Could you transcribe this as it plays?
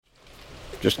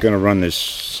just going to run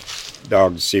this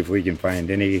dog to see if we can find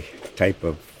any type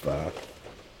of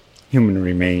human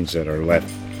remains that are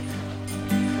left.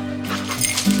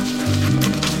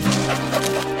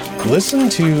 Listen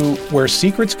to Where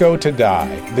Secrets Go to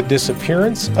Die, The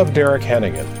Disappearance of Derek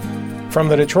Hennigan. From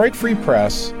the Detroit Free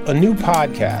Press, a new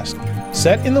podcast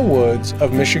set in the woods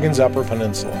of Michigan's Upper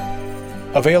Peninsula.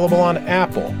 Available on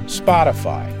Apple,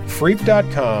 Spotify,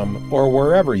 Freep.com, or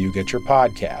wherever you get your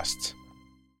podcasts.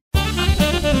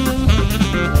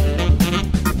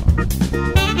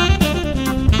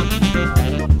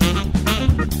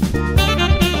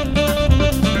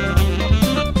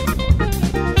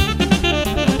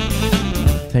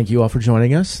 Thank you all for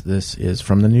joining us. This is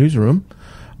From the Newsroom,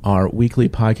 our weekly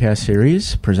podcast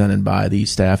series presented by the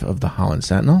staff of the Holland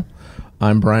Sentinel.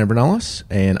 I'm Brian Brunellis,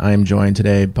 and I am joined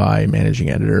today by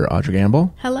managing editor Audra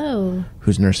Gamble. Hello.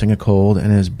 Who's nursing a cold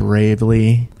and is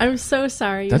bravely... I'm so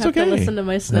sorry you That's have okay. to listen to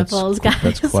my sniffles, guys.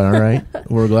 That's quite all right.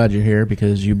 We're glad you're here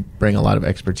because you bring a lot of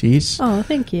expertise. Oh,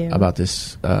 thank you. About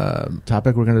this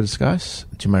topic we're going to discuss.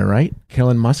 To my right,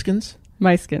 Carolyn Muyskens.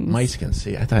 Muyskens.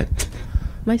 See, I thought...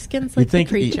 Muyskens, like the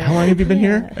creature. How long have you been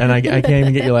here? And I can't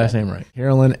even get your last name right.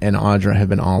 Carolyn and Audra have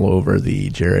been all over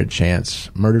the Jared Chance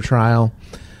murder trial.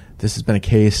 This has been a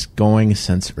case going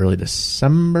since early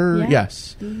December. Yeah.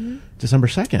 Yes. Mm-hmm. December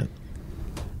 2nd.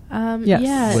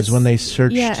 Yes. Was when they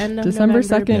searched. Yeah, and December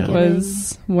 2nd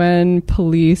was when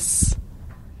police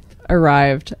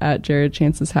arrived at Jared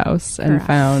Chance's house and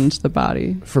found the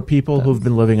body. For people who've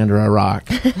been living under a rock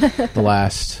the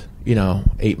last,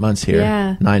 8 months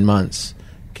here, 9 months.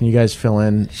 Can you guys fill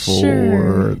in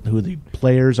for who the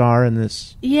players are in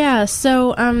this? Yeah,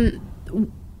 so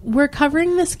we're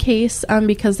covering this case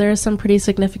because there are some pretty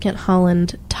significant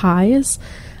Holland ties.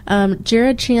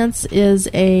 Jared Chance is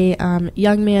a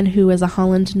young man who is a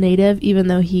Holland native, even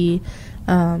though he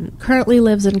currently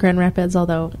lives in Grand Rapids,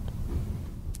 although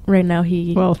right now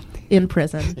in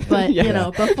prison. But,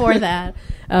 before that,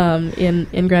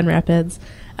 in Grand Rapids.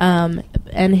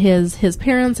 And his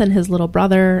parents and his little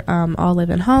brother all live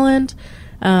in Holland.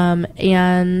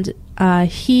 And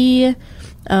he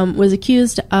was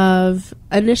accused of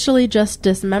initially just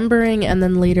dismembering and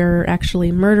then later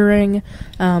actually murdering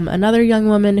another young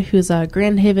woman who's a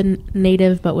Grand Haven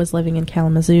native but was living in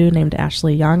Kalamazoo named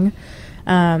Ashley Young.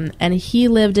 And he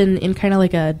lived in kind of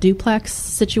like a duplex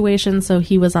situation, so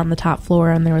he was on the top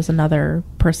floor and there was another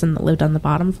person that lived on the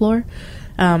bottom floor.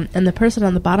 And the person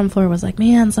on the bottom floor was like,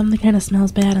 man, something kind of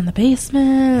smells bad in the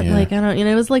basement. Yeah. Like, I don't,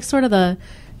 it was like sort of the,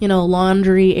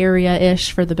 laundry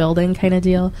area-ish for the building kind of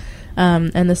deal.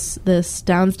 And this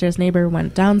downstairs neighbor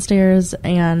went downstairs,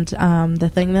 and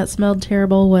the thing that smelled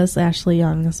terrible was Ashley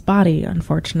Young's body,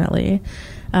 unfortunately.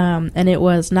 And it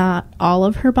was not all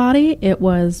of her body. It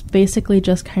was basically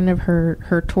just kind of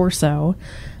her torso.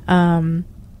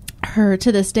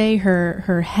 To this day,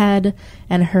 her head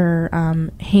and her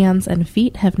hands and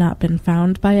feet have not been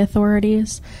found by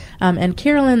authorities. And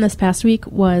Carolyn this past week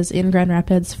was in Grand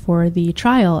Rapids for the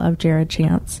trial of Jared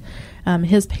Chance.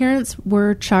 His parents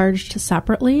were charged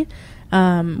separately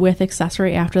with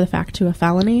accessory after the fact to a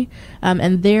felony,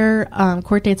 and their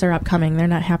court dates are upcoming. They're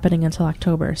not happening until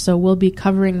October, so we'll be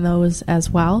covering those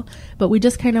as well. But we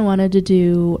just kind of wanted to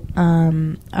do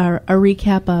a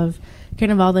recap of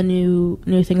kind of all the new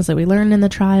things that we learned in the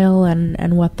trial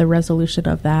and what the resolution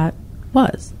of that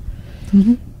was.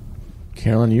 Mm-hmm.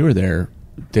 Carolyn, you were there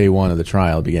day one of the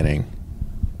trial beginning.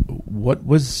 What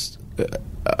was...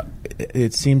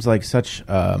 it seems like such...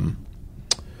 I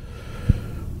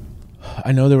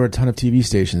know there were a ton of TV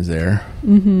stations there.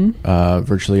 Mm-hmm.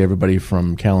 Virtually everybody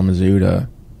from Kalamazoo to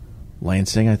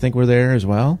Lansing, I think, were there as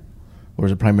well. Or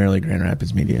was it primarily Grand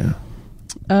Rapids media?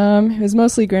 It was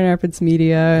mostly Grand Rapids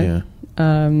media. Yeah.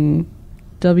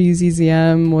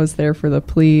 WZZM was there for the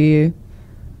plea.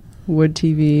 Wood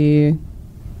TV.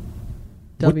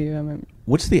 WMM.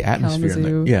 What's the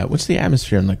atmosphere? What's the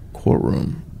atmosphere in the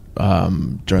courtroom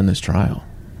during this trial?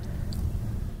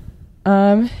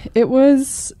 It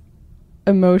was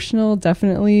emotional,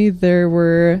 definitely. There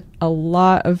were a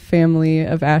lot of family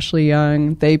of Ashley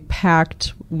Young. They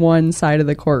packed one side of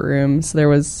the courtroom, so there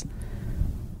was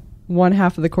one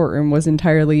half of the courtroom was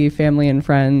entirely family and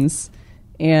friends.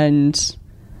 And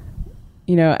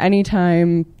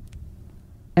anytime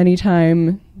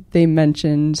they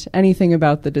mentioned anything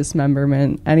about the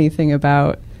dismemberment, anything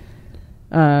about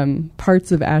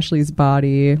parts of Ashley's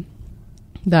body,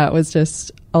 that was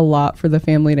just a lot for the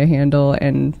family to handle.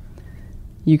 And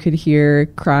you could hear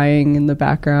crying in the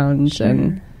background.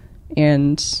 Sure.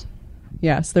 And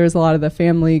yes, there's a lot of the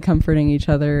family comforting each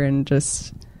other, and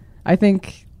just, I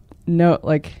think no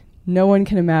one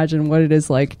can imagine what it is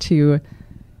like to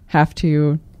have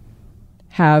to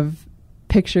have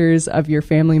pictures of your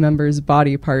family members'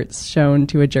 body parts shown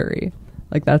to a jury.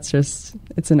 Like, that's just,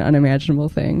 it's an unimaginable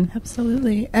thing.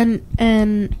 Absolutely.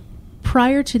 And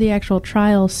prior to the actual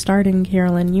trial starting,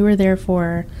 Carolyn, you were there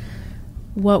for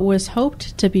what was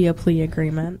hoped to be a plea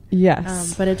agreement.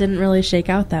 Yes. But it didn't really shake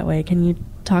out that way. Can you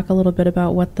talk a little bit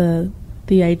about what the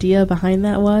idea behind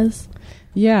that was?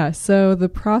 Yeah, so the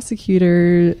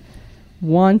prosecutor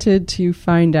wanted to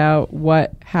find out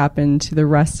what happened to the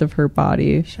rest of her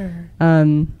body. Sure.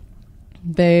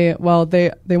 They want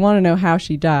to know how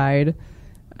she died,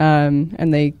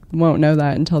 and they won't know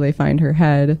that until they find her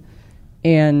head.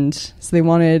 And so they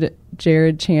wanted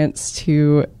Jared Chance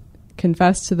to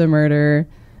confess to the murder,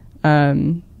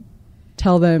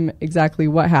 tell them exactly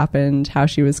what happened, how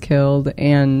she was killed,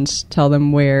 and tell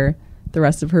them where the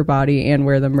rest of her body and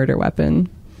where the murder weapon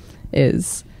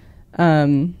is.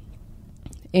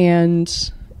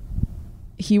 And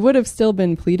he would have still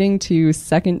been pleading to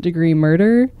second-degree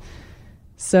murder,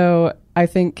 so I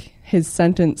think his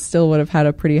sentence still would have had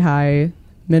a pretty high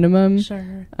minimum.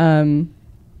 Sure.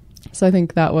 So I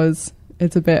think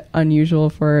it's a bit unusual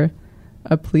for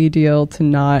a plea deal to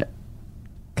not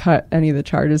cut any of the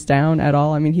charges down at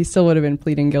all. I mean, he still would have been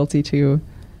pleading guilty to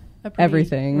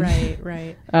everything.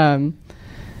 Right.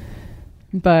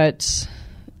 But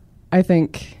I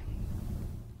think,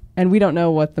 and we don't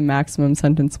know what the maximum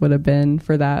sentence would have been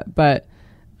for that, but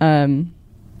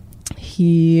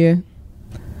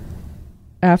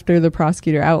after the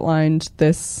prosecutor outlined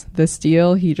this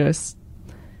deal, he just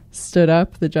stood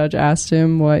up. The judge asked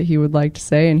him what he would like to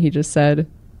say, and he just said,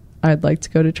 "I'd like to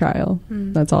go to trial."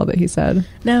 That's all that he said.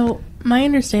 Now, my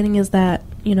understanding is that,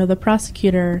 the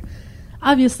prosecutor,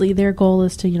 obviously their goal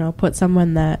is to, put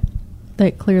someone that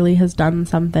clearly has done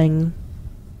something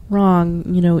wrong,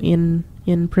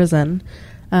 in prison.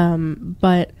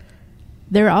 But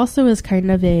there also is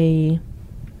kind of a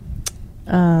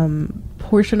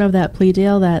portion of that plea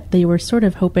deal that they were sort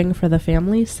of hoping for the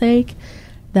family's sake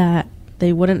that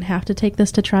they wouldn't have to take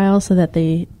this to trial, so that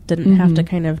they didn't have to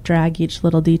kind of drag each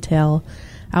little detail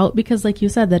out, because like you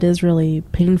said, that is really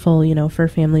painful, for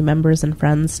family members and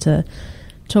friends to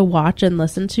watch and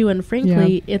listen to. And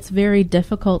frankly, it's very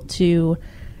difficult to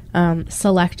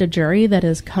select a jury that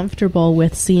is comfortable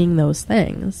with seeing those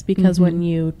things, because when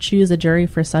you choose a jury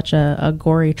for such a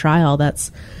gory trial,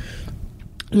 that's,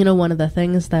 one of the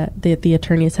things that the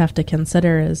attorneys have to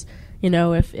consider is,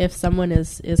 if someone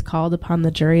is called upon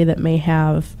the jury that may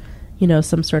have,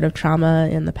 some sort of trauma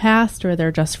in the past, or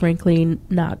they're just frankly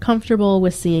not comfortable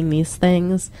with seeing these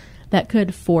things, that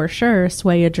could for sure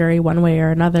sway a jury one way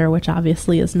or another, which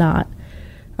obviously is not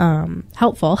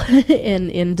helpful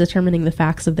in determining the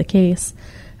facts of the case.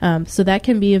 So that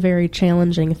can be a very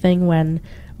challenging thing when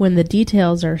the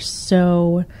details are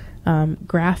so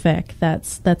graphic.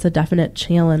 That's a definite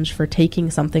challenge for taking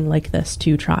something like this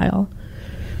to trial.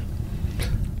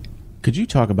 Could you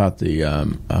talk about the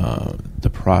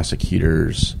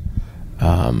prosecutor's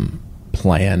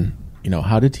plan?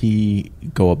 How did he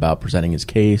go about presenting his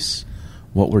case?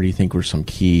 What do you think were some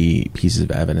key pieces of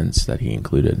evidence that he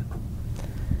included?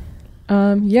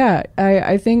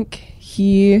 I think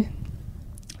he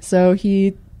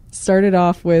started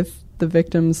off with the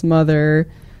victim's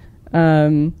mother,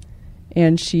 and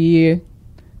she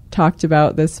talked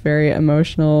about this very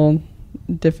emotional,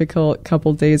 difficult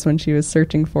couple days when she was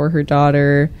searching for her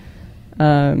daughter.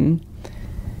 And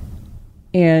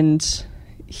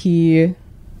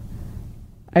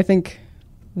I think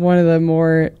one of the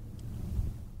more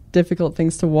difficult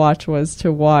things to watch was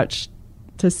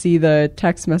to see the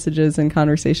text messages and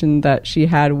conversation that she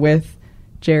had with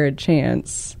Jared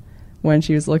Chance when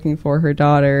she was looking for her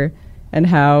daughter, and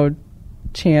how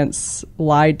Chance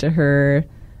lied to her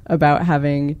about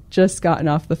having just gotten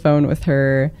off the phone with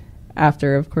her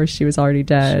after, of course, she was already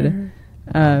dead.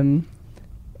 Sure.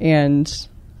 And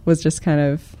was just kind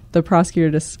of, the prosecutor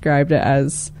described it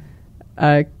as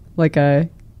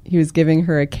he was giving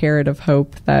her a carrot of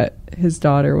hope that his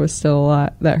daughter was still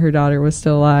alive, that her daughter was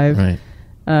still alive. Right.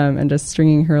 And just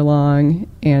stringing her along.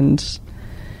 And so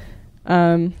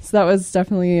that was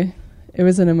definitely, it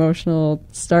was an emotional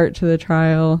start to the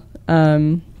trial.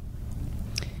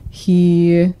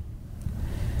 He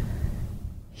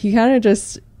kind of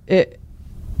just, there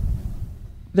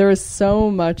was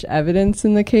so much evidence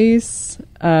in the case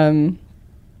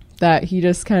that he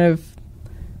just kind of,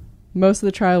 most of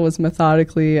the trial was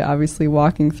methodically, obviously,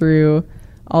 walking through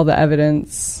all the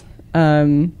evidence.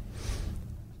 There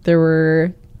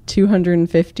were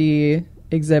 250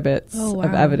 exhibits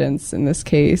of evidence in this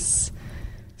case.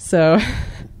 So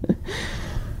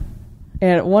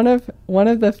And one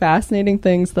of the fascinating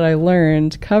things that I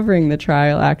learned covering the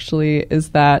trial actually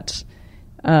is that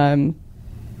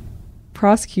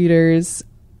prosecutors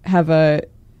have a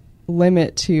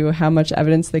limit to how much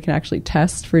evidence they can actually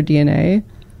test for DNA.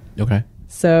 Okay.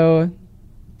 So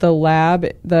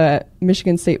the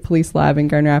Michigan State Police Lab in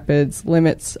Grand Rapids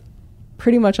limits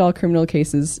pretty much all criminal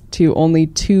cases to only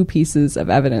 2 pieces of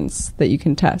evidence that you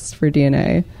can test for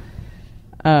DNA.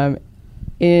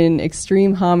 In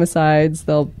extreme homicides,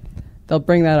 they'll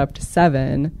bring that up to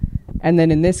 7, and then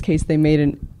in this case, they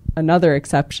made another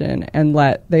exception and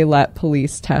let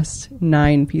police test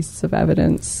 9 pieces of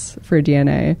evidence for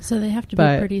DNA. So they have to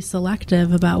be pretty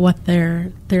selective about what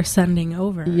they're sending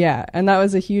over. Yeah, and that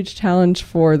was a huge challenge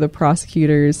for the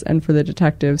prosecutors and for the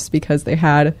detectives because they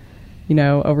had,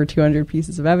 over 200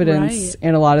 pieces of evidence, right.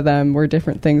 And a lot of them were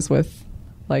different things with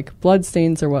like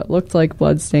bloodstains or what looked like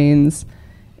bloodstains,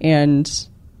 and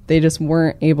they just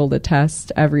weren't able to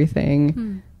test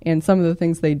everything. And some of the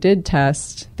things they did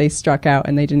test, they struck out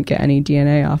and they didn't get any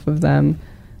DNA off of them.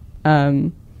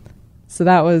 So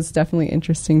that was definitely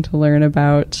interesting to learn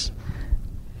about.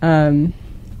 Carolyn,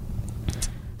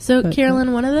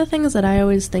 one of the things that I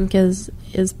always think is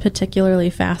particularly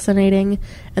fascinating,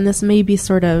 and this may be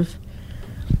sort of,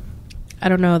 I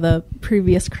don't know, the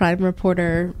previous crime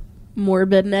reporter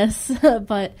morbidness,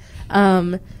 but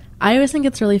I always think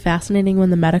it's really fascinating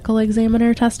when the medical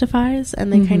examiner testifies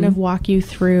and they kind of walk you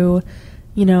through,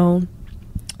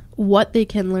 what they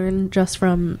can learn just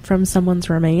from someone's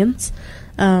remains.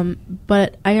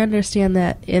 But I understand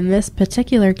that in this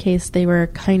particular case, they were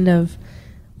kind of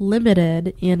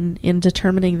limited in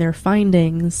determining their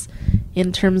findings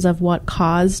in terms of what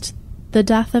caused the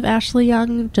death of Ashley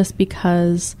Young, just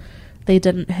because they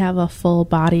didn't have a full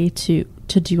body to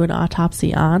do an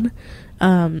autopsy on.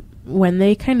 When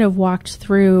they kind of walked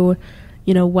through,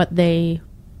 what they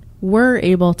were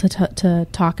able to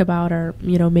talk about or,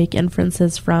 make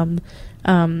inferences from,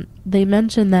 they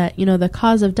mentioned that, the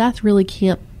cause of death really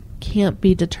can't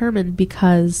be determined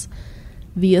because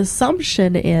the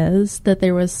assumption is that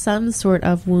there was some sort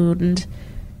of wound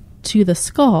to the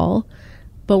skull,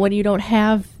 but when you don't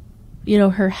have,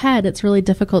 her head, it's really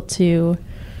difficult to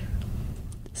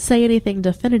say anything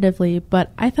definitively. But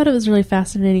I thought it was really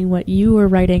fascinating what you were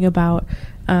writing about,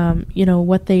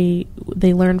 what they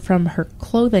learned from her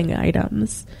clothing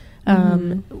items.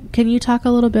 Can you talk a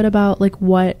little bit about like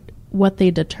what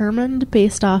they determined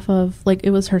based off of, like,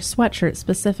 it was her sweatshirt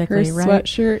specifically, right?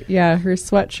 Her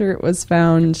sweatshirt was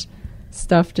found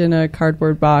stuffed in a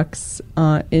cardboard box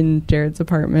in Jared's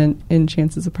apartment, in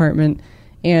Chance's apartment,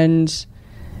 and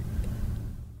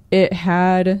it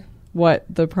had what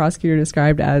the prosecutor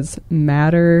described as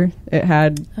matter. It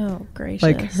had, oh gracious,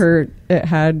 like it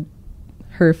had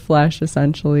her flesh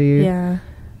essentially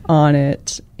on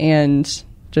it and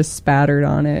just spattered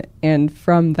on it, and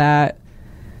from that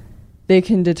they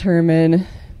can determine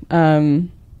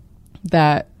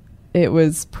that it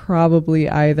was probably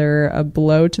either a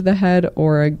blow to the head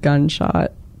or a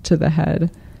gunshot to the head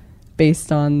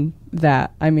based on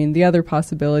that. I mean, the other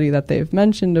possibility that they've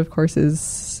mentioned, of course,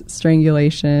 is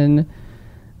strangulation,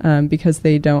 because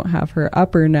they don't have her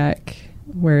upper neck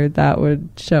where that would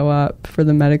show up for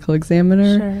the medical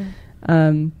examiner.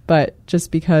 Sure. But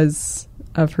just because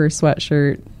of her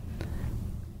sweatshirt,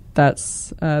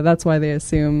 that's why they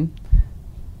assume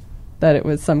that it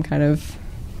was some kind of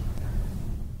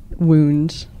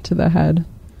wound to the head.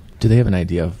 Do they have an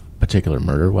idea of particular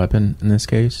murder weapon in this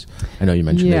case? I know you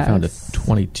mentioned they found a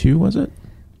 .22, was it?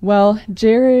 Well,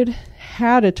 Jared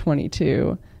had a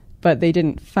 .22, but they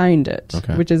didn't find it,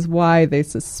 which is why they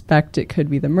suspect it could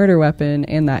be the murder weapon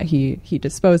and that he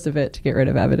disposed of it to get rid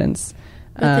of evidence.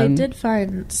 But they did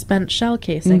find spent shell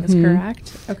casings,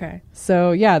 correct? Okay.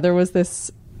 So, yeah, there was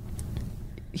this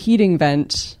heating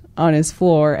vent on his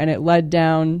floor, and it led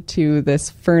down to this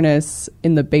furnace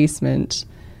in the basement,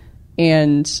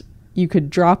 and you could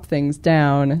drop things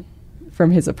down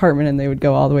from his apartment and they would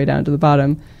go all the way down to the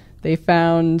bottom. They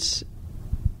found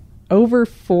over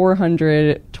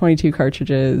 400 .22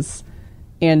 cartridges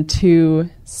and 2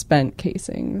 spent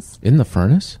casings. In the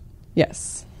furnace?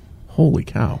 Yes. Holy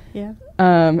cow. Yeah.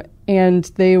 And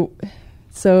they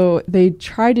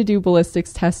tried to do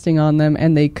ballistics testing on them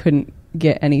and they couldn't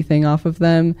get anything off of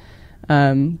them.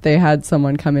 They had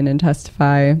someone come in and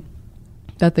testify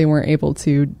that they weren't able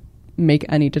to make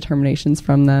any determinations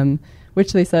from them,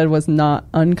 which they said was not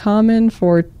uncommon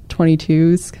for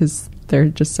 .22s because they're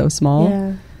just so small.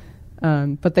 Yeah.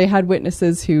 But they had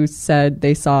witnesses who said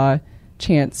they saw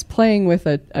Chance playing with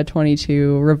a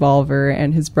 .22 revolver,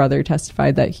 and his brother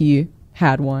testified that he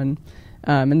had one,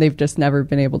 and they've just never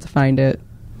been able to find it.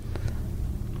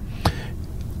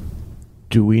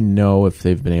 Do we know if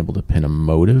they've been able to pin a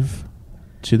motive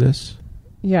to this?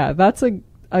 Yeah, that's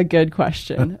a good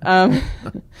question.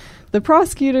 The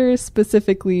prosecutor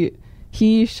specifically,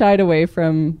 he shied away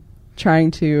from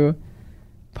trying to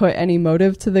put any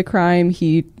motive to the crime.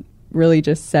 He really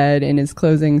just said in his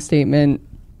closing statement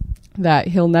that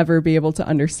he'll never be able to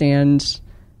understand,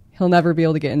 he'll never be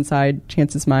able to get inside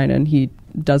Chance's mind, and he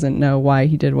doesn't know why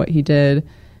he did what he did.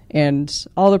 And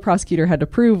all the prosecutor had to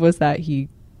prove was that he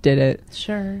did it.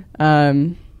 Sure.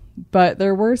 But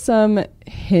there were some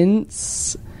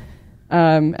hints,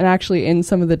 and actually in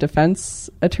some of the defense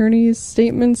attorneys'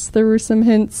 statements, there were some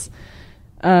hints.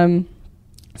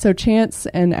 So Chance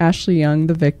and Ashley Young,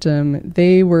 the victim,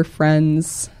 they were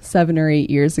friends 7 or 8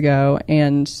 years ago,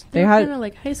 and they had kind of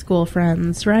like high school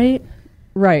friends, right?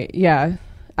 Right. Yeah.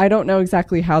 I don't know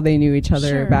exactly how they knew each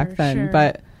other back then,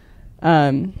 but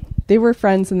they were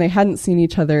friends and they hadn't seen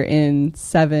each other in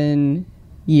 7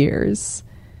 years.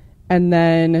 And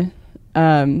then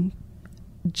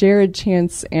Jared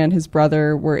Chance and his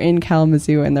brother were in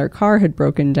Kalamazoo and their car had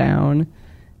broken down,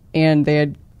 and they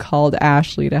had called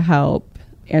Ashley to help.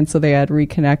 And so they had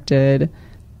reconnected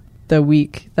the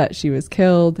week that she was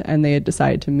killed, and they had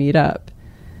decided to meet up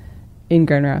in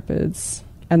Grand Rapids.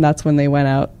 And that's when they went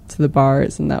out to the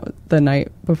bars, and that was the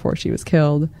night before she was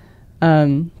killed.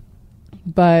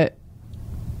 But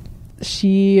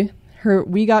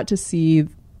we got to see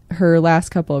her last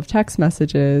couple of text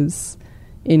messages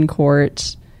in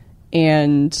court,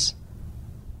 and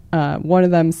one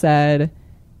of them said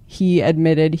he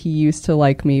admitted he used to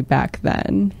like me back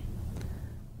then,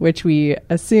 which we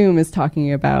assume is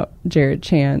talking about Jared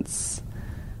Chance.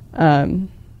 And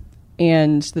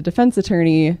the defense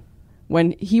attorney,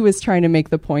 when he was trying to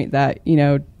make the point that,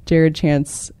 Jared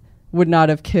Chance would not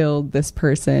have killed this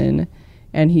person,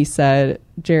 and he said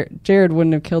Jared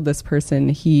wouldn't have killed this person,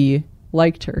 he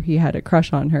liked her, he had a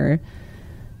crush on her.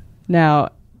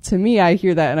 Now, to me, I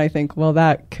hear that and I think, well,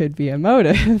 that could be a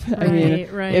motive. Right, I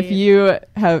mean, right. if you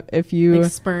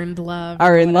like spurned love,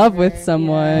 are in love with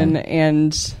someone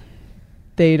and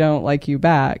they don't like you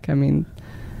back, I mean,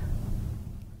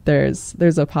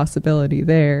 there's a possibility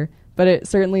there. But it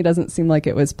certainly doesn't seem like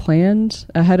it was planned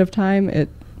ahead of time. It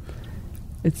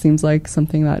seems like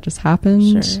something that just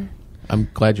happened. Sure. I'm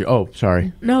glad you... Oh,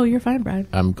 sorry. No, you're fine, Brian.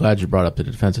 I'm glad you brought up the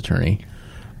defense attorney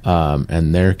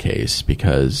and their case,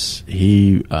 because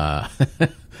he...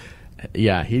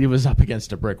 he was up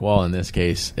against a brick wall in this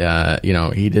case.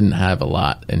 He didn't have a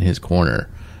lot in his corner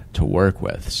to work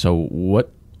with. So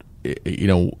what...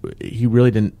 he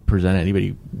really didn't present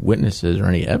anybody, witnesses or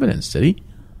any evidence, did he?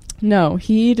 No,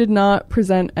 he did not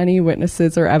present any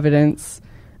witnesses or evidence.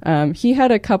 He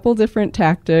had a couple different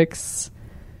tactics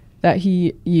that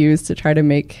he used to try to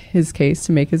make his case,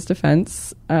 to make his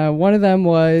defense. One of them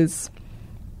was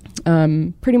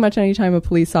pretty much any time a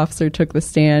police officer took the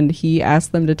stand, he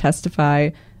asked them to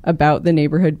testify about the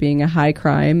neighborhood being a high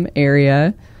crime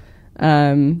area,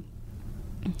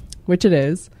 which it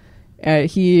is.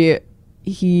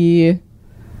 He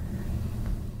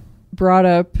brought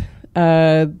up...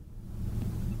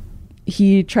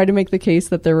 he tried to make the case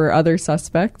that there were other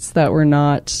suspects that were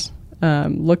not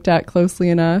looked at closely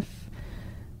enough.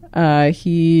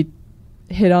 He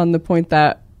hit on the point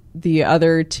that the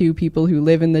other 2 people who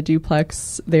live in the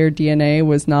duplex, their DNA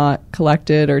was not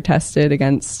collected or tested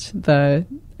against the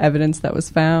evidence that was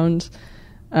found.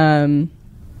 But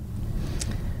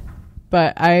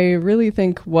I really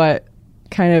think what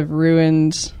kind of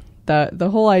ruined the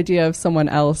whole idea of someone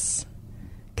else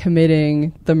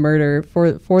committing the murder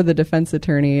for the defense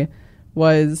attorney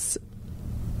was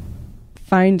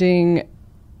finding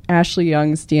Ashley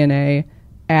Young's DNA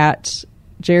at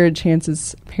Jared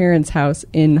Chance's parents' house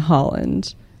in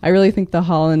Holland. I really think the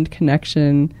Holland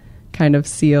connection kind of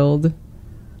sealed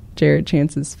Jared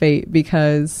Chance's fate,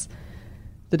 because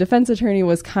the defense attorney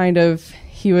was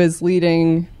he was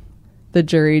leading the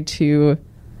jury to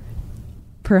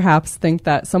perhaps think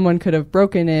that someone could have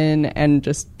broken in and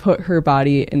just dumped her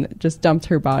body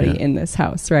in this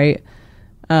house, right?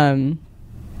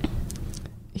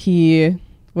 He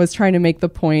was trying to make the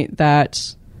point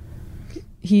that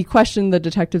he questioned the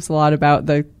detectives a lot about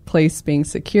the place being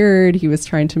secured. He was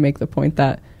trying to make the point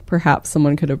that perhaps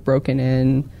someone could have broken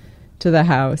in to the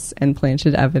house and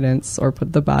planted evidence or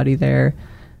put the body there.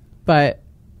 But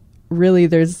really,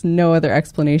 there's no other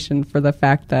explanation for the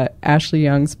fact that Ashley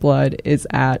Young's blood is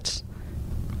at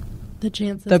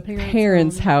the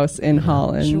parents' house in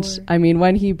Holland. Sure. I mean,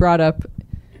 when he brought up...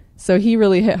 So he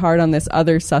really hit hard on this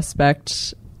other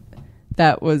suspect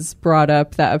that was brought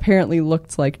up that apparently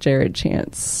looked like Jared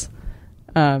Chance.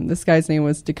 This guy's name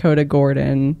was Dakota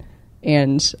Gordon.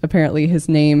 And apparently his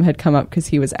name had come up because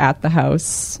he was at the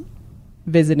house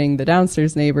visiting the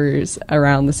downstairs neighbors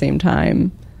around the same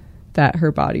time that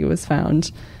her body was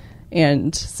found,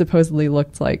 and supposedly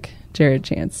looked like Jared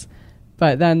Chance.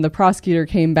 But then the prosecutor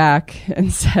came back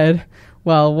and said,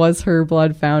 well, was her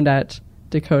blood found at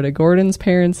Dakota Gordon's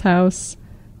parents' house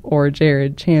or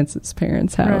Jared Chance's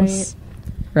parents' house?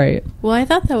 Right. Well, I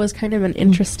thought that was kind of an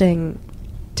interesting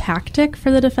tactic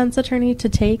for the defense attorney to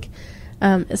take,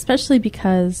 especially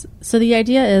because, so the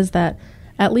idea is that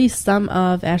at least some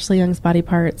of Ashley Young's body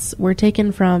parts were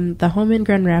taken from the home in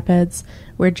Grand Rapids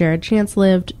where Jared Chance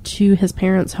lived to his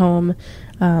parents' home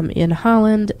in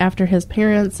Holland after his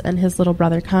parents and his little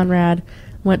brother Conrad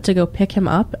went to go pick him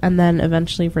up and then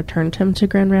eventually returned him to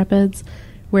Grand Rapids,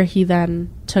 where he then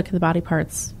took the body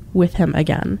parts with him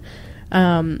again.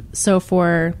 So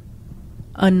for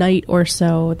a night or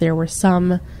so, there were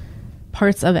some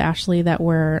parts of Ashley that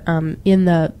were in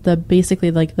the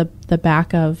basically like the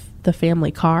back of the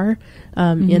family car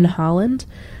in Holland.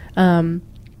 And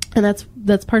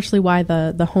that's partially why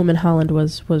the home in Holland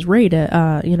was raided,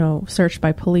 searched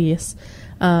by police.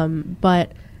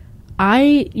 But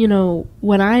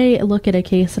when I look at a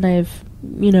case, and I've,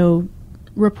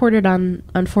 reported on,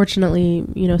 unfortunately,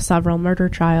 several murder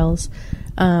trials,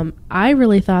 I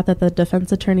really thought that the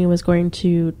defense attorney was going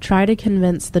to try to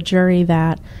convince the jury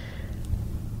that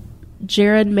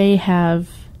Jared may have,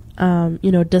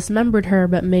 dismembered her,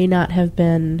 but may not have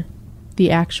been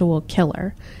the actual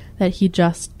killer, that he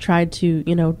just tried to,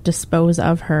 dispose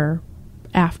of her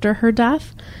after her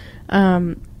death,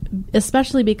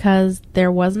 especially because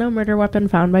there was no murder weapon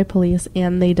found by police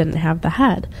and they didn't have the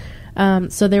head.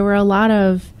 So there were a lot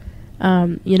of,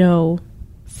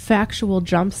 factual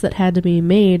jumps that had to be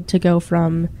made to go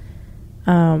from,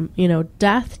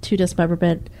 death to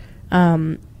dismemberment,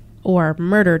 or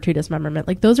murder to dismemberment.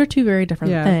 Like, those are two very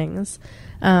different things.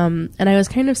 And I was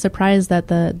kind of surprised that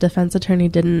the defense attorney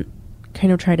didn't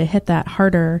kind of try to hit that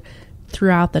harder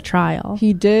throughout the trial.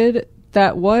 He did.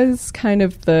 That was kind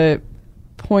of the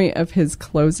point of his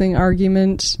closing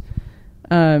argument.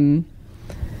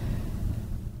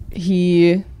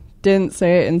 He didn't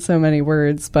say it in so many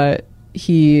words, but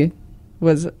his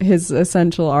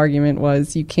essential argument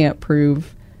was, you can't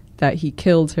prove that he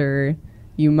killed her.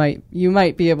 You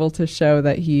might be able to show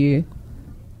that he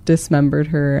dismembered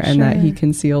her and that he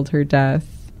concealed her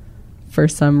death for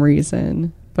some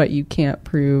reason, but you can't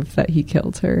prove that he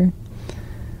killed her.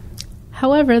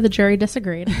 However, the jury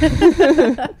disagreed.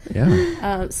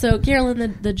 So,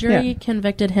 Carolyn, the jury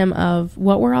convicted him of,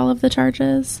 what were all of the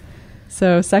charges?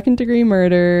 So, second-degree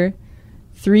murder,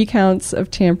 3 counts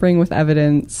of tampering with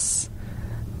evidence,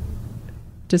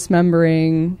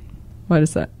 dismembering, what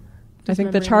is that? I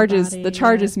think the charge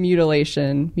is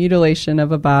mutilation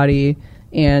of a body,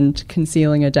 and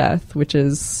concealing a death, which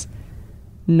is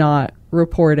not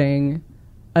reporting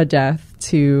a death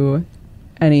to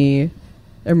any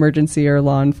emergency or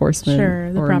law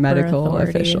enforcement or medical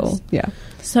official. Yeah.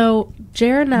 So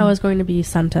Jared now is going to be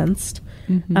sentenced.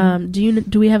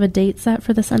 Do we have a date set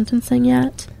for the sentencing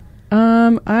yet?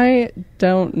 I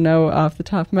don't know off the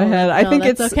top of my head. I think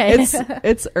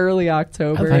it's early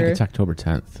October. I think it's October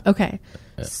 10th. Okay.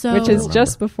 So, which is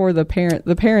just before the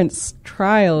parents'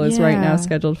 trial is right now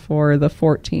scheduled for the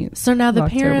 14th. So now the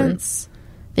parents,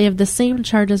 they have the same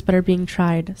charges but are being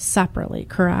tried separately,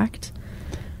 correct?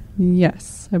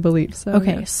 Yes, I believe so.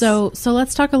 Okay, yes. so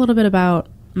let's talk a little bit about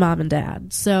mom and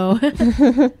dad. So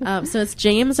so it's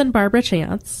James and Barbara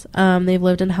Chance. They've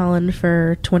lived in Holland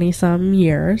for 20-some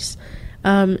years.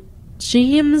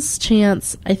 James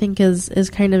Chance, I think, is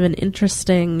kind of an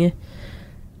interesting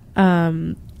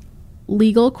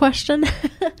legal question.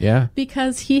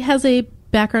 Because he has a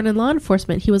background in law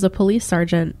enforcement. He was a police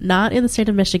sergeant, not in the state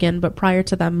of Michigan, but prior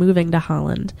to them moving to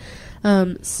Holland.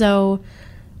 So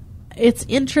it's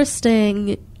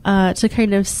interesting to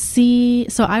kind of see.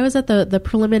 So I was at the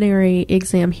preliminary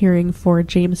exam hearing for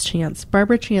James Chance.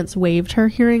 Barbara Chance waived her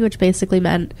hearing, which basically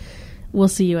meant, we'll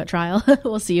see you at trial.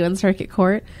 We'll see you in circuit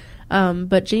court.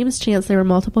 But James Chance, there were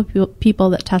multiple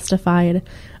people that testified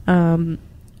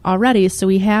already. So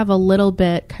we have a little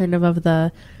bit kind of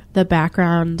the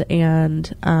background,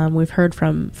 and we've heard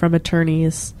from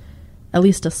attorneys at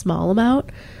least a small amount.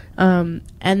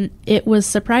 And it was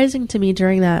surprising to me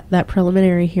during that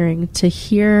preliminary hearing to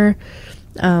hear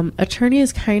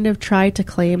attorneys kind of try to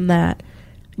claim that,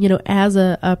 as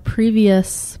a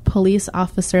previous police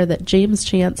officer, that James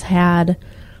Chance had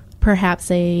perhaps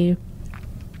a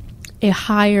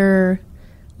higher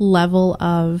level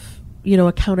of,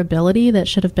 accountability that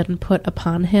should have been put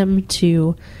upon him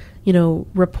to,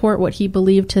 report what he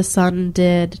believed his son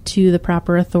did to the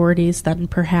proper authorities than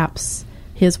perhaps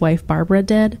his wife Barbara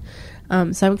did.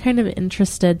 So I'm kind of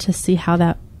interested to see how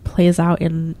that plays out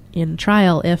in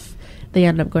trial if they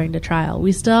end up going to trial.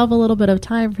 We still have a little bit of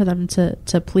time for them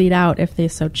to plead out if they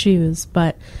so choose,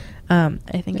 but I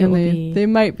think they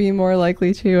might be more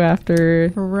likely to after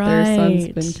their son's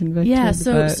been convicted. Yeah,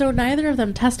 so neither of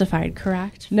them testified,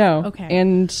 correct? No. Okay.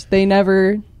 And they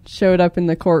never showed up in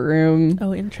the courtroom.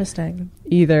 Oh, interesting.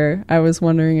 Either. I was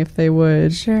wondering if they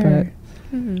would. Sure.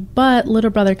 But little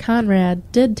brother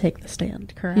Conrad did take the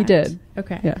stand, correct? He did.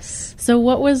 Okay. Yes. So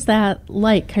what was that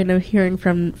like, kind of hearing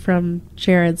from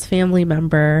Jared's family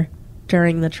member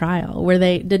during the trial?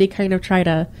 Did he kind of try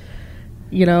to,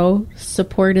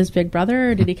 support his big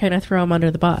brother, or did he kind of throw him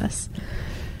under the bus?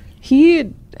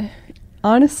 He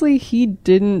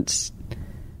didn't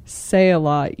say a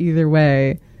lot either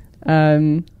way.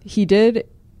 He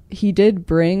did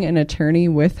bring an attorney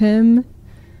with him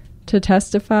to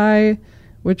testify,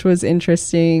 which was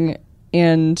interesting,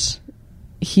 and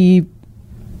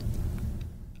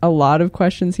a lot of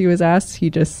questions he was asked, he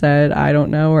just said, I don't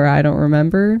know, or I don't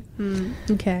remember.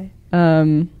 Okay.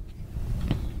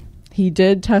 He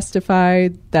did testify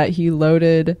that he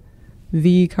loaded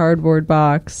the cardboard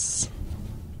box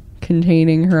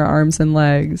containing her arms and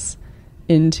legs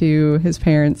into his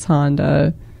parents'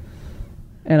 Honda,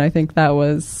 and I think that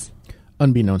was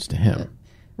unbeknownst to him.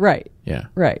 Right. Yeah.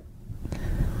 Right.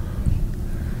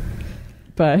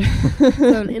 But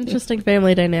so an interesting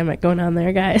family dynamic going on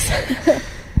there, guys.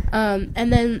 And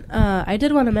then I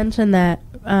did want to mention that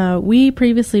we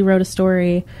previously wrote a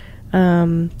story,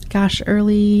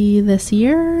 early this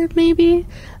year, maybe.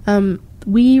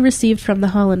 We received from the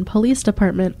Holland Police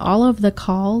Department all of the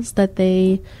calls that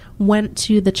they went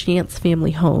to the Chance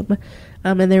family home.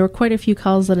 And there were quite a few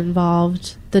calls that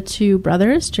involved the two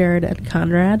brothers, Jared and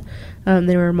Conrad.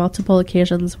 There were multiple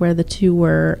occasions where the two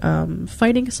were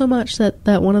fighting so much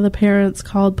that one of the parents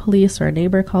called police or a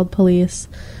neighbor called police.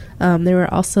 There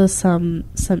were also some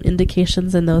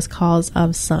indications in those calls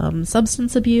of some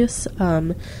substance abuse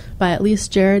by at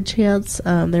least Jared Chance.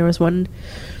 There was one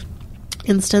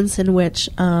instance in which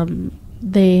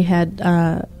they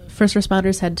had first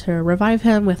responders had to revive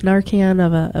him with Narcan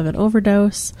of an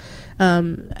overdose.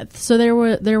 So there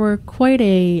were quite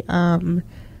a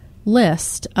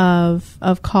list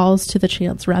of calls to the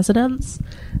Chance residence.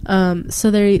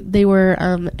 So they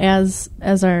were as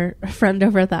our friend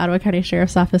over at the Ottawa County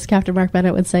Sheriff's Office, Captain Mark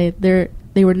Bennett, would say,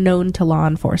 they were known to law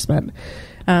enforcement.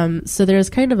 So there's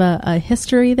kind of a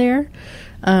history there,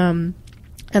 and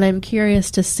I'm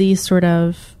curious to see sort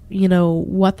of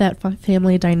what that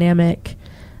family dynamic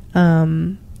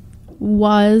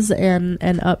was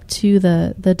and up to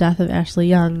the death of Ashley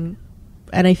Young.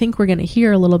 And I think we're going to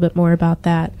hear a little bit more about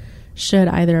that should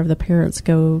either of the parents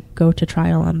go to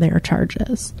trial on their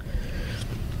charges.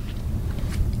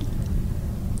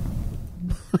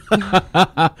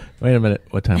 Wait a minute.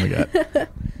 What time we got?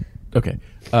 Okay.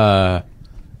 Yeah,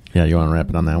 you want to wrap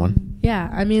it on that one? Yeah,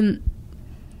 I mean,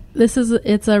 it's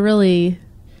a really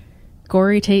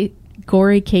gory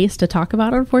case to talk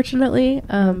about, unfortunately.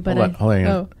 But hold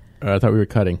on. I thought we were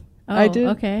cutting. Oh, I did.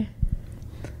 Okay.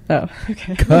 Oh,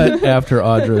 okay. Cut after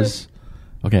Audra's.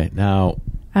 Okay, now.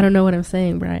 I don't know what I'm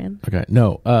saying, Brian. Okay,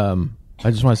 no.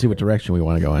 I just want to see what direction we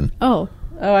want to go in. Oh,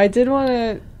 I did want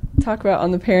to talk about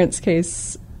on the parents'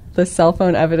 case the cell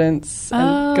phone evidence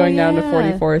and going down to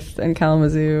 44th and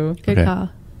Kalamazoo. Good call.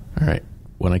 All right.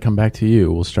 When I come back to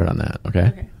you, we'll start on that.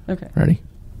 Okay. Okay. Ready?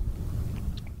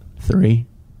 3,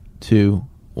 2,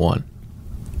 1.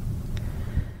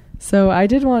 So I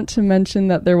did want to mention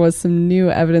that there was some new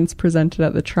evidence presented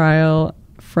at the trial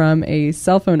from a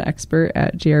cell phone expert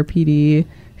at GRPD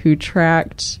who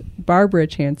tracked Barbara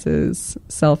Chance's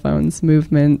cell phone's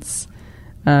movements.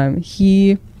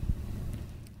 He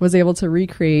was able to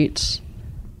recreate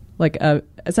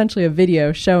essentially a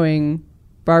video showing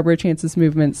Barbara Chance's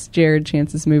movements, Jared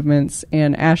Chance's movements,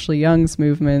 and Ashley Young's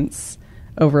movements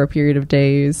over a period of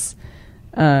days.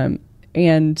 And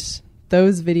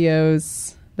those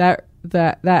videos, that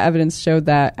evidence showed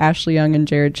that Ashley Young and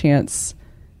Jared Chance,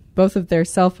 both of their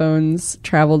cell phones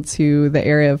traveled to the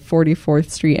area of 44th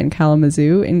Street and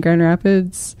Kalamazoo in Grand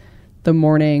Rapids the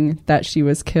morning that she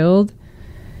was killed.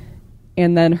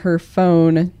 And then her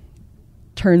phone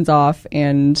turns off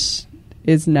and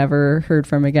is never heard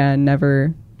from again,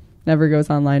 never goes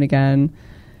online again.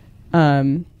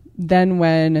 Then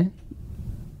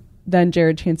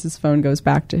Jared Chance's phone goes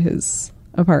back to his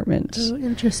apartment. Oh,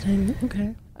 interesting.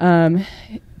 Okay.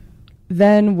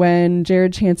 Then when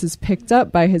Jared Chance is picked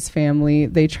up by his family,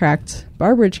 they tracked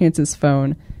Barbara Chance's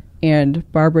phone,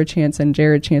 and Barbara Chance and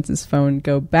Jared Chance's phone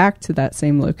go back to that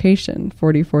same location,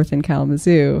 44th and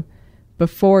Kalamazoo,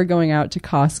 before going out to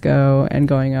Costco and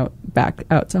going back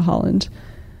out to Holland.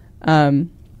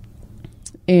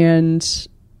 And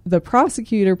the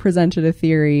prosecutor presented a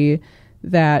theory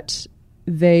that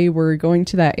they were going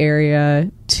to that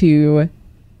area to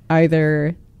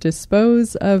either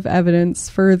dispose of evidence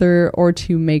further or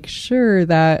to make sure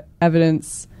that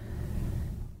evidence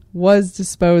was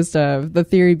disposed of. The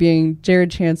theory being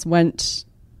Jared Chance went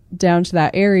down to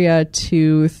that area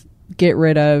to get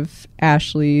rid of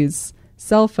Ashley's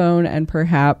cell phone and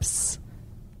perhaps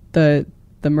the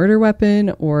murder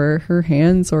weapon or her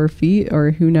hands or feet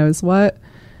or who knows what.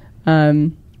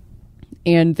 And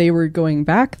they were going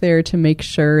back there to make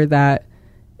sure that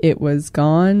it was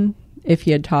gone if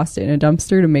he had tossed it in a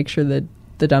dumpster, to make sure that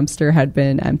the dumpster had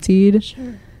been emptied.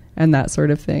 Sure. And that sort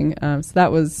of thing. So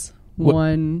that was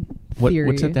one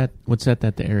theory. What's that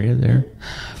the area there?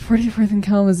 44th and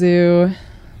Kalamazoo.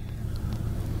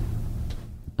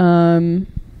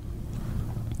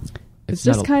 It's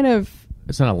just kind of...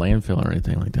 It's not a landfill or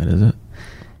anything like that, is it?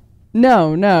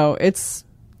 No. It's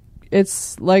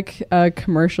like a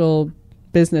commercial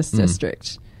business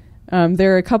district.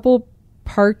 There are a couple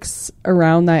parks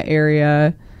around that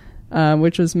area,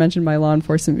 which was mentioned by law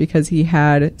enforcement because he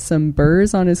had some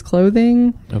burrs on his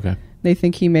clothing. Okay. They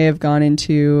think he may have gone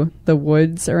into the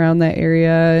woods around that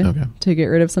area to get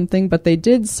rid of something, but they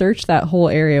did search that whole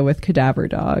area with cadaver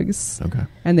dogs. Okay.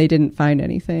 And they didn't find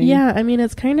anything. Yeah, I mean,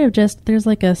 it's kind of just, there's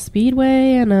like a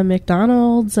Speedway and a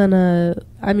McDonald's and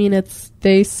it's...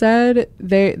 They said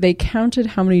they counted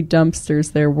how many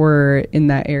dumpsters there were in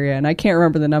that area, and I can't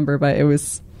remember the number, but it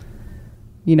was,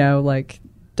 like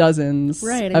dozens of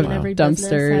every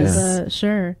dumpsters. has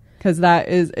sure. Because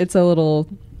it's a little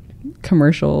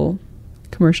commercial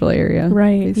area,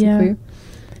 right? Basically. Yeah.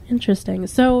 Interesting.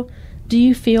 So, do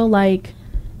you feel like,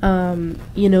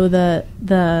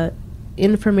 the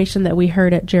information that we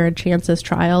heard at Jared Chance's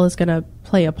trial is going to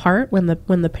play a part when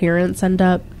the parents end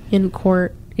up in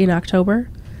court in October?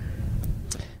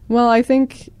 Well, I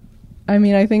think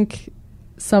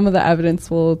some of the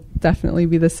evidence will definitely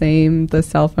be the same. The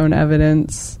cell phone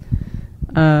evidence,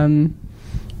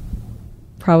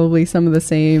 probably some of the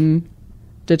same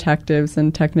detectives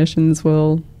and technicians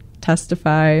will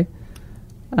testify.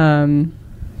 I'm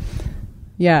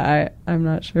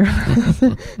not sure.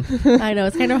 I know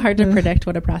it's kind of hard to predict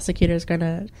what a prosecutor is going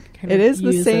to use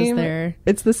the same.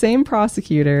 It's the same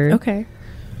prosecutor. Okay.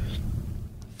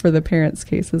 For the parents'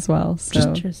 case as well. So.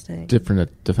 Interesting.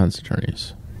 Different defense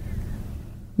attorneys.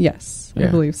 Yes, I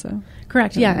believe so.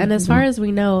 Correct. Yeah, and as far as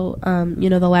we know,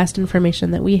 the last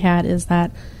information that we had is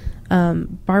that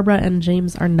Barbara and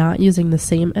James are not using the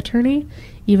same attorney,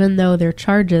 even though their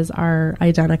charges are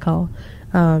identical.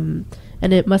 And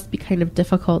it must be kind of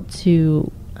difficult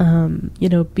to,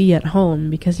 be at home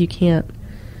because you can't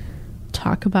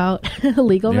talk about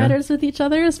legal matters with each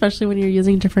other, especially when you're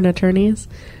using different attorneys.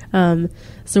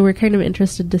 So we're kind of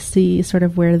interested to see sort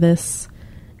of where this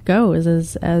goes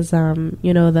as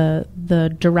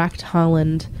the direct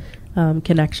Holland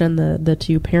connection, the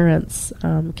two parents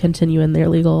continue in their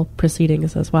legal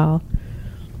proceedings as well.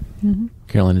 Mm-hmm.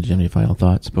 Carolyn, did you have any final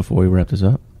thoughts before we wrap this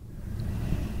up?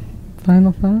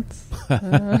 Final thoughts?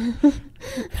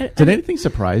 Did anything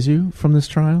surprise you from this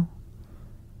trial?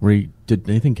 Did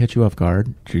anything catch you off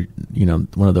guard?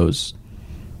 One of those,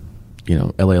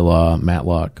 LA Law,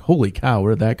 Matlock, holy cow,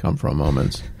 where did that come from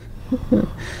moments?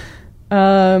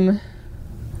 I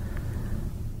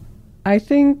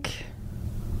think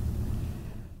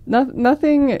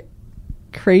nothing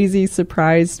crazy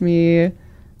surprised me.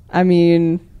 I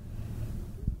mean,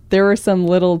 there were some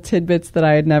little tidbits that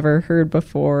I had never heard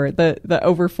before. The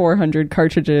over 400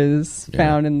 cartridges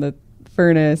found in the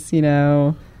furnace,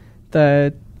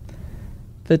 the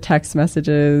text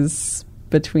messages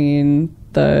between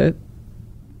the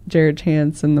Jared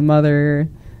Chance and the mother.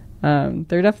 There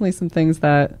are definitely some things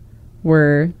that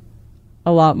were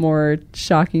a lot more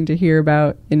shocking to hear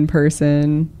about in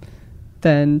person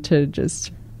than to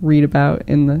just read about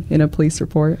in a police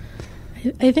report.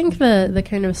 I think the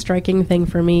kind of striking thing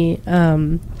for me,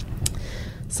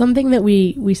 something that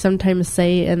we sometimes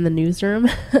say in the newsroom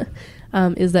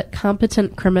is that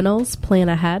competent criminals plan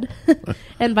ahead.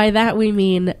 And by that we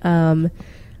mean, there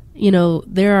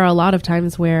are a lot of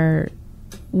times where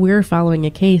we're following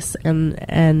a case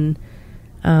and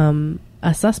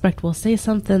a suspect will say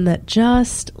something that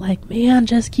just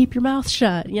keep your mouth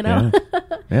shut, Yeah.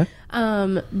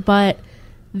 But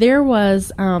there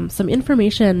was some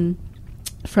information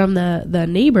from the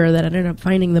neighbor that ended up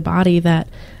finding the body that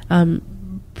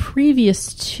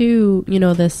previous to,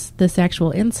 this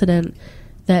actual incident,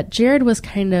 that Jared was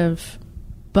kind of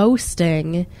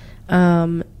boasting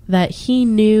that he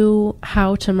knew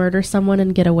how to murder someone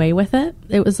and get away with it.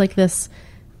 It was like this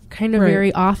kind of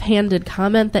very offhanded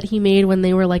comment that he made when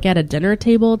they were like at a dinner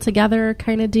table together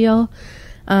kind of deal.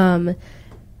 And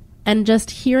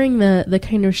just hearing the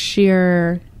kind of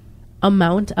sheer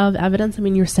amount of evidence. I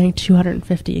mean, you're saying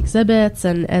 250 exhibits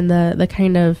and the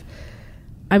kind of,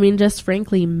 just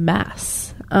frankly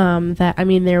mess.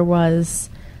 There was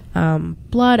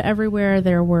blood everywhere.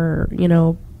 There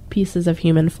were, pieces of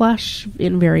human flesh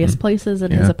in various places in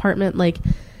his apartment. Like,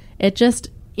 it just,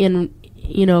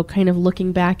 kind of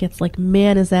looking back, it's like,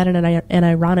 man, is that an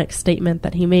ironic statement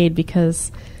that he made? Because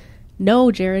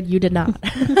no, Jared, you did not.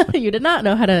 You did not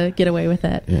know how to get away with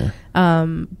it. Yeah.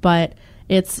 But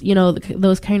it's,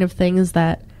 those kind of things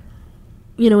that,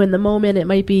 in the moment it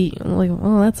might be like,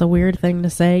 oh, that's a weird thing to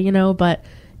say, but,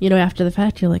 after the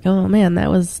fact, you're like, oh man, that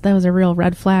was a real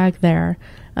red flag there.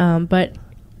 But,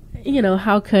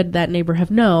 how could that neighbor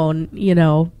have known,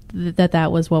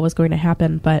 that was what was going to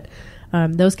happen? But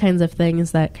those kinds of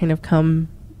things that kind of come,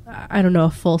 I don't know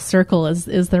if full circle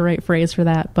is the right phrase for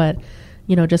that, but,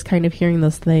 just kind of hearing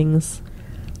those things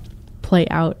play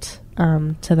out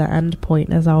to the end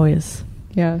point as always.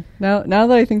 Yeah. Now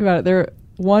that I think about it,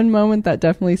 one moment that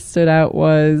definitely stood out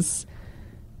was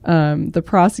the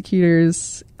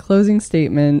prosecutor's closing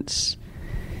statement.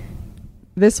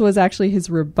 This was actually his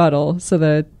rebuttal. So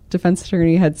the defense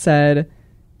attorney had said,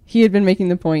 he had been making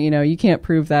the point, you can't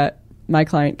prove that my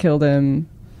client killed him.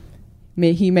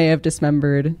 He may have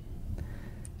dismembered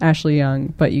Ashley Young,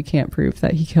 but you can't prove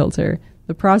that he killed her.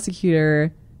 The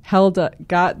prosecutor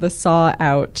got the saw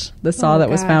out, the saw that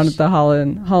was found at the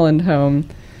Holland home.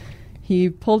 He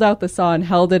pulled out the saw and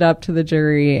held it up to the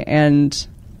jury, and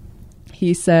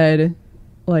he said,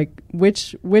 like,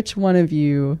 which one of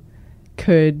you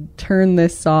could turn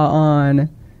this saw on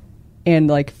and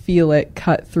like feel it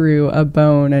cut through a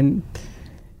bone? And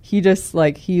he just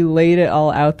he laid it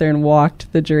all out there and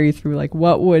walked the jury through like,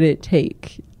 what would it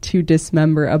take to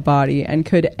dismember a body, and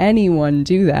could anyone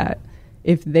do that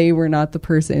if they were not the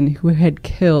person who had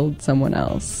killed someone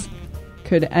else?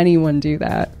 Could anyone do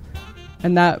that?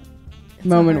 And that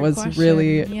moment was question.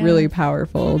 really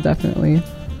powerful, definitely.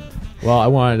 Well, I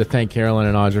wanted to thank Carolyn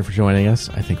and Audra for joining us.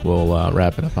 I think we'll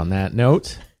wrap it up on that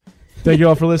note. Thank you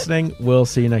all for listening. We'll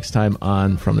see you next time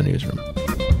on From the Newsroom.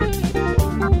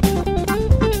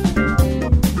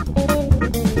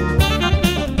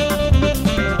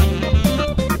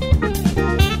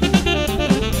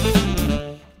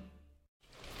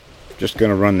 Just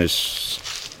going to run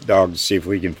this dog to see if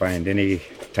we can find any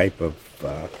type of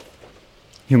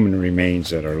human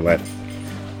remains that are left.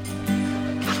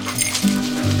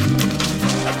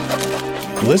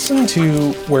 Listen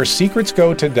to Where Secrets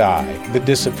Go to Die, The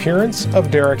Disappearance of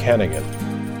Derek Hennigan.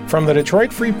 From the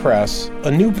Detroit Free Press,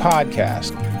 a new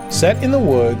podcast set in the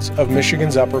woods of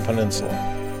Michigan's Upper Peninsula.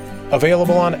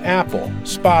 Available on Apple,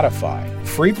 Spotify,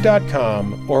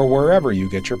 Freep.com, or wherever you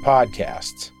get your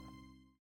podcasts.